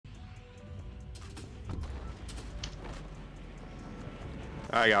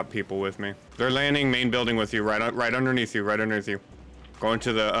I got people with me. They're landing main building with you, right underneath you, right underneath you. Going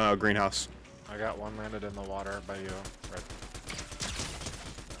to the greenhouse. I got one landed in the water by you. Right.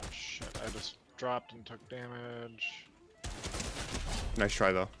 Oh shit, I just dropped and took damage. Nice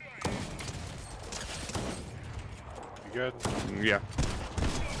try though. You good? Yeah.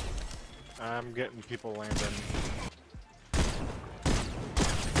 I'm getting people landing.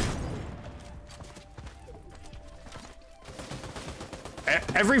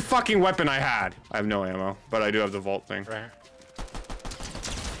 Every fucking weapon I had. I have no ammo, but I do have the vault thing. Right.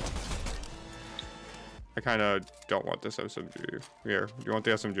 I kind of don't want this SMG. Here, do you want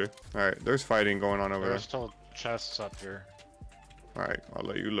the SMG? All right, there's fighting going on over there. There's still chests up here. All right, I'll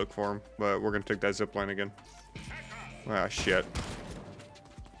let you look for them, but we're gonna take that zip line again. Ah, shit.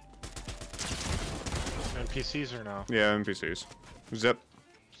 NPCs or no? Yeah, NPCs. Zip.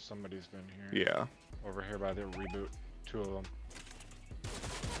 Somebody's been here. Yeah. Over here by the reboot. 2 of them.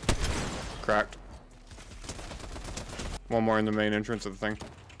 Cracked. One more in the main entrance of the thing.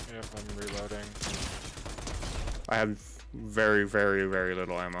 Yep, I'm reloading. I have very, very, very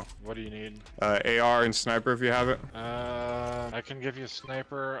little ammo. What do you need? AR and sniper if you have it. I can give you a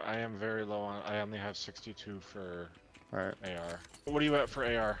sniper. I am very low on. I only have 62 for Alright. AR. What are you at for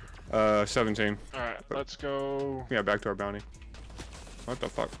AR? 17. Alright, let's go. Yeah, back to our bounty. What the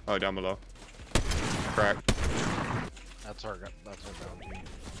fuck? Oh, down below. Crack. That's our bounty.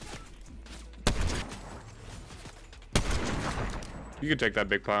 You could take that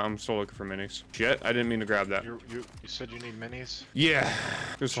big pile. I'm still looking for minis. Shit, I didn't mean to grab that. You said you need minis? Yeah.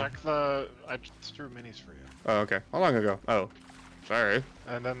 Check the. I just threw minis for you. Oh, okay. How long ago? Oh, sorry.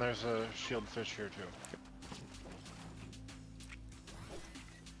 And then there's a shield fish here too.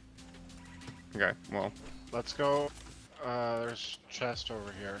 Okay, well. Let's go. There's chest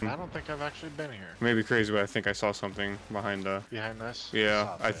over here. I don't think I've actually been here. Maybe crazy, but I think I saw something behind the... Behind this?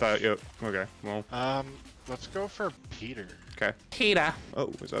 Yeah, I thought, yep. Okay, well. Let's go for Peter. Okay. Peter.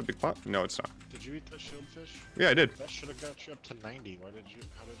 Oh, is that a big pot? No, it's not. Did you eat the shield fish? Yeah, I did. That should have got you up to 90. How did you?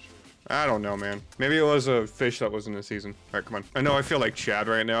 I don't know, man. Maybe it was a fish that was in the season. All right, come on. I know I feel like Chad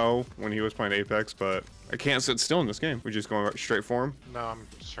right now when he was playing Apex, but I can't sit still in this game. We're just going straight for him. No, I'm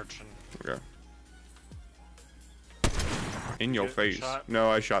searching. Okay. In your face. Shot?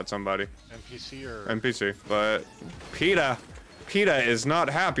 No, I shot somebody. NPC or? NPC. But PETA is not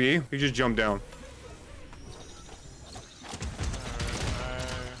happy. He just jumped down.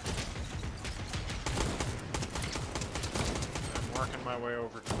 I'm working my way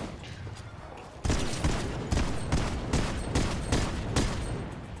over to it.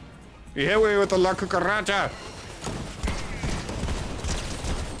 You hit me with the La Cucaracha.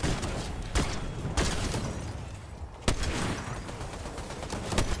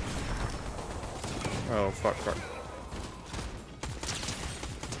 Oh, fuck.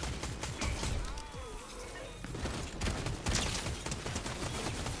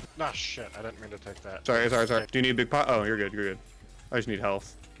 Ah, shit. I didn't mean to take that. Sorry. Do you need a big pot? Oh, you're good. I just need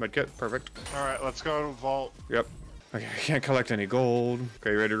health. Medkit, perfect. Alright, let's go to Vault. Yep. Okay, I can't collect any gold.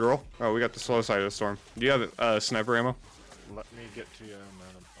 Okay, you ready to roll? Oh, we got the slow side of the storm. Do you have sniper ammo? Let me get to you, and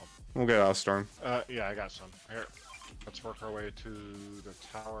then We'll get out of storm. yeah, I got some. Here. Let's work our way to the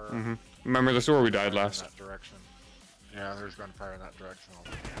tower. Mm-hmm. Remember, this is where we died last. In that direction. Yeah, there's gunfire in that direction.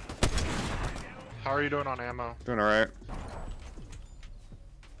 How are you doing on ammo? Doing alright.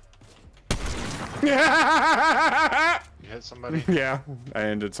 You hit somebody? Yeah, I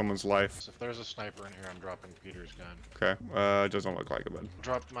ended someone's life. So if there's a sniper in here, I'm dropping Peter's gun. Okay, it doesn't look like it, bud.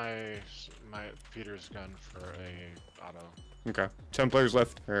 Dropped my Peter's gun for a auto. Okay, 10 players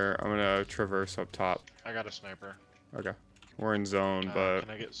left. Here, I'm gonna traverse up top. I got a sniper. Okay, we're in zone, but...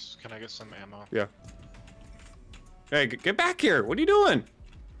 Can I get some ammo? Yeah. Hey, get back here! What are you doing?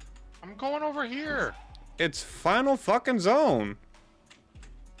 I'm going over here! It's final fucking zone!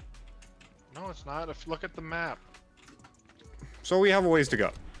 No, it's not. If look at the map. So we have a ways to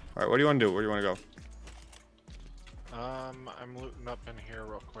go. Alright, what do you want to do? Where do you want to go? I'm looting up in here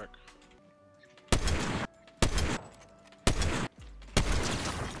real quick.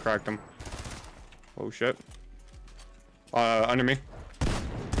 Cracked him. Oh shit. Under me.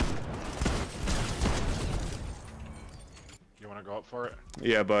 You want to go up for it?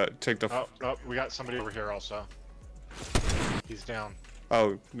 Yeah, but take the... Oh, we got somebody over here also. He's down.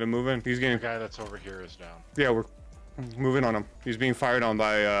 Oh, they're moving? He's getting... The guy that's over here is down. Yeah, we're moving on him. He's being fired on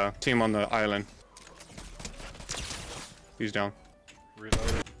by team on the island. He's down.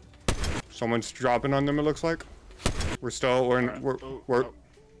 Reloaded. Someone's dropping on them, it looks like. We're still... We're in... Right.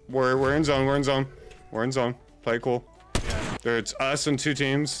 We're in zone. We're in zone. We're in zone. Play cool. Yeah. It's us and two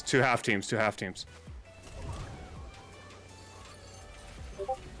teams. Two half teams.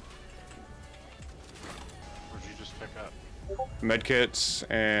 Medkits,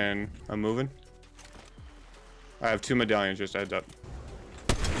 and I'm moving. I have 2 medallions, just heads up.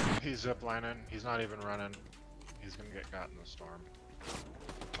 He's ziplining. He's not even running. He's gonna get caught in the storm.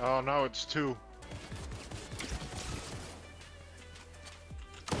 Oh no, it's 2.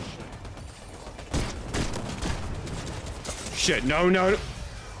 Shit, no, no.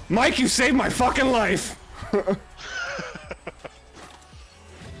 Mike, you saved my fucking life!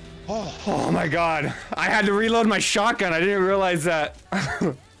 Oh my god. I had to reload my shotgun. I didn't realize that.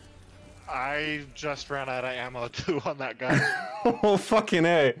 I just ran out of ammo too on that guy. Oh, fucking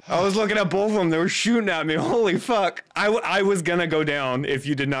A. I was looking at both of them. They were shooting at me. Holy fuck. I was gonna go down if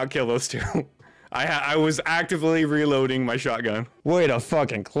you did not kill those 2. I was actively reloading my shotgun. Wait a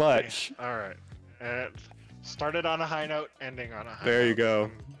fucking clutch. Alright. It started on a high note, ending on a high note. There you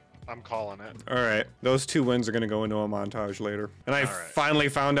go. I'm calling it. Alright. Those 2 wins are gonna go into a montage later. And I finally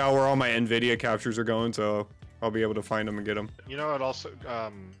found out where all my NVIDIA captures are going, so I'll be able to find them and get them. You know, it also,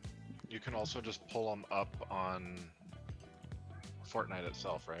 you can also just pull them up on Fortnite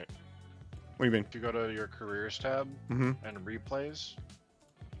itself, right? What do you mean? If you go to your careers tab and replays,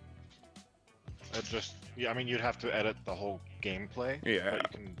 it just, yeah, I mean, you'd have to edit the whole gameplay. Yeah.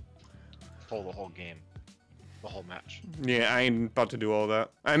 But you can pull the whole game, the whole match. Yeah, I ain't about to do all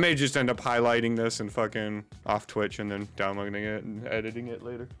that. I may just end up highlighting this and fucking off Twitch and then downloading it and editing it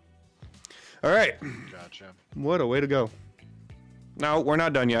later. Alright. Gotcha. What a way to go. No, we're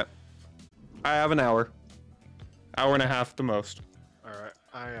not done yet. I have an hour. Hour and a half the most. Alright,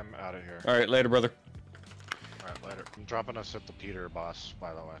 I am out of here. Alright, later, brother. Alright, later. I'm dropping us at the Peter boss,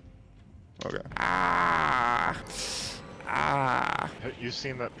 by the way. Okay. Ah. You've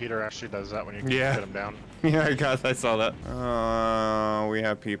seen that Peter actually does that when you Yeah. get him down? Yeah, I saw that. We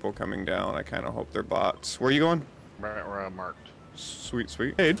have people coming down. I kind of hope they're bots. Where are you going? Right where I'm marked. Sweet,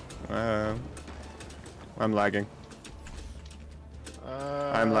 sweet. Hey, I'm lagging.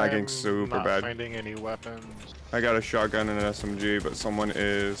 I'm lagging super not bad. Finding any weapons. I got a shotgun and an SMG, but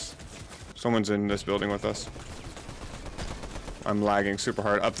someone's in this building with us. I'm lagging super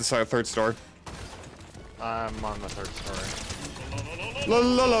hard. Up the side, 3rd story. I'm on the 3rd story. La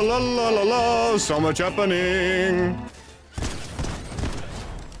la la la la la la. So much happening.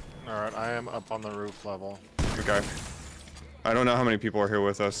 Alright, I am up on the roof level. Okay. I don't know how many people are here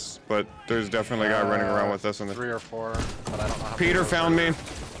with us, but there's definitely a guy running around with us. 3 or 4, but I don't know how Peter many found me.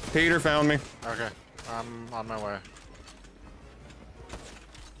 Peter found me. Okay, I'm on my way.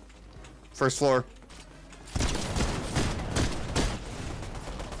 1st floor.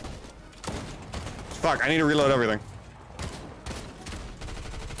 Fuck, I need to reload everything.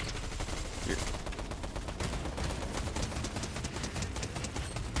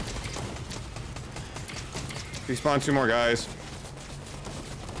 Respawn 2 more guys.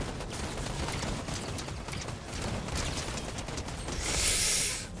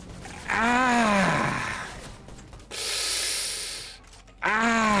 Ah!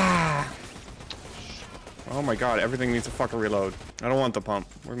 Ah! Oh my god, everything needs a fucking reload. I don't want the pump.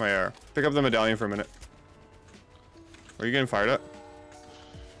 Where's my air? Pick up the medallion for a minute. Are you getting fired up?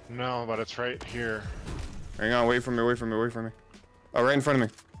 No, but it's right here. Hang on, wait for me, wait for me, wait for me. Oh, right in front of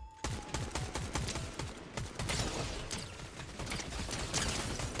me.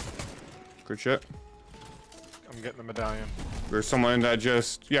 Good shit. I'm getting the medallion. There's someone that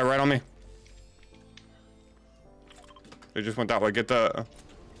just... Yeah, right on me. They just went that way. Get the...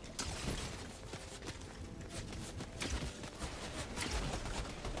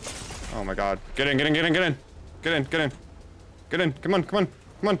 Oh my god. Get in, get in, get in, get in. Get in, get in. Get in. Come on, come on,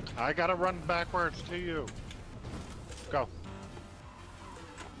 come on. I gotta run backwards to you. Go.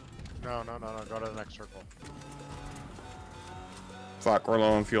 No, no, no, no. Go to the next circle. Fuck, we're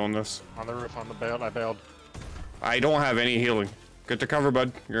low on fuel in this. On the roof, on the bailed. I bailed. I don't have any healing. Get to cover,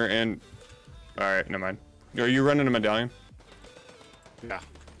 bud. You're in. Alright, never mind. Are you running a medallion? Yeah.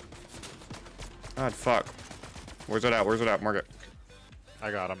 God, fuck. Where's it at? Where's it at? Mark it.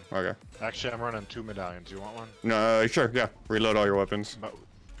 I got him. Okay. Actually, I'm running 2 medallions. You want one? No, sure, yeah. Reload all your weapons. But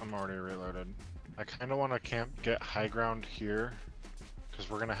I'm already reloaded. I kind of want to get high ground here, because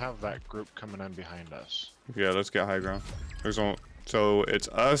we're gonna have that group coming in behind us. Yeah, let's get high ground. There's only... So it's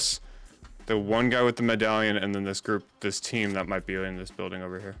us, the one guy with the medallion, and then this group, this team that might be in this building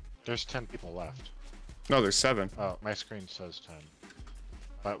over here. There's 10 people left. No, there's 7. Oh, my screen says 10.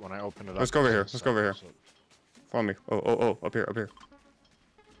 But when I open it up... Let's go over here. Let's go over here. Follow me. Oh, oh, oh, up here, up here.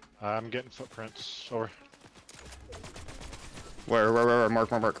 I'm getting footprints. Over. Where?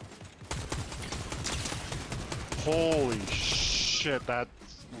 Mark, mark, mark. Holy shit, that's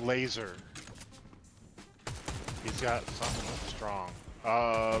laser. He's got something strong.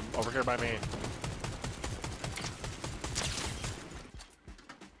 Over here by me.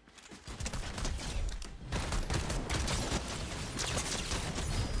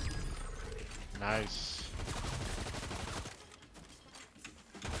 Nice.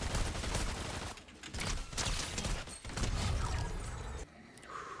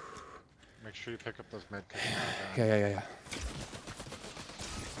 Make sure you pick up those med kits. Yeah.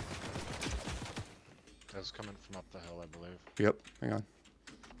 That's coming from up the hill, I believe. Yep, hang on.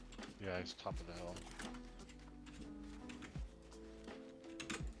 Yeah, he's top of the hill.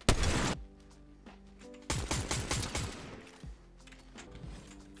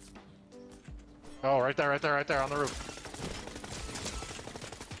 Oh, right there, on the roof.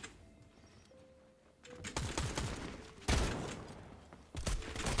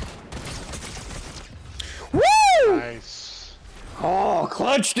 Woo! Nice. Oh,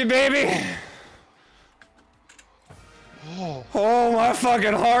 clutched it, baby! Oh, my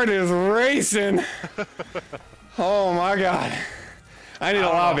fucking heart is racing! Oh my god. I need a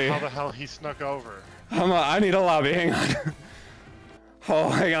lobby. How the hell he snuck over? I need a lobby, hang on. Oh,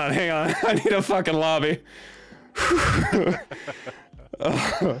 hang on. I need a fucking lobby.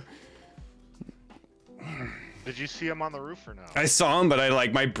 Did you see him on the roof or no? I saw him,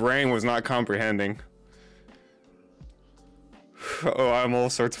 but my brain was not comprehending. Oh, I'm all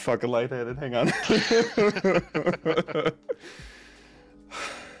sorts of fucking lightheaded. Hang on.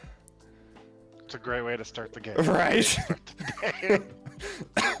 It's a great way to start the game. Right.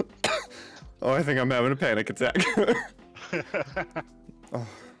 Oh, I think I'm having a panic attack. Oh,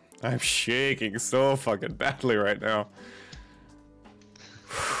 I'm shaking so fucking badly right now.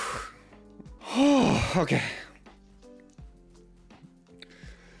 Oh, okay.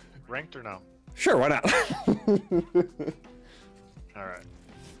 Ranked or no? Sure, why not? Alright.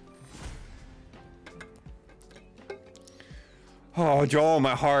 Oh, Joel,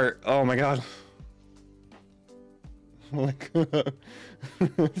 my heart. Oh my god. Like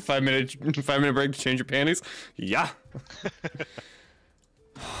 5 minute break to change your panties? Yeah.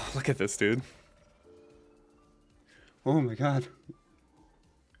 Look at this, dude. Oh my god.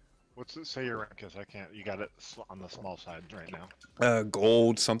 What's it say your rank is? I can't. You got it on the small side right now.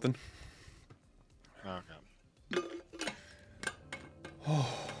 Gold something. Okay.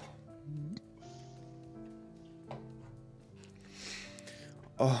 Oh.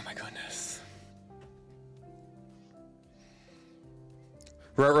 Oh my goodness.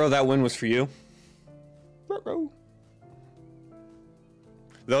 Ruh-roh, that win was for you. Ruh-roh.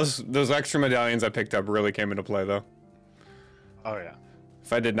 Those extra medallions I picked up really came into play though. Oh yeah.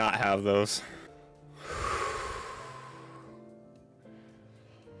 If I did not have those.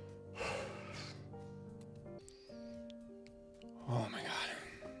 Oh my god.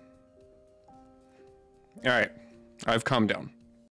 Alright. I've calmed down.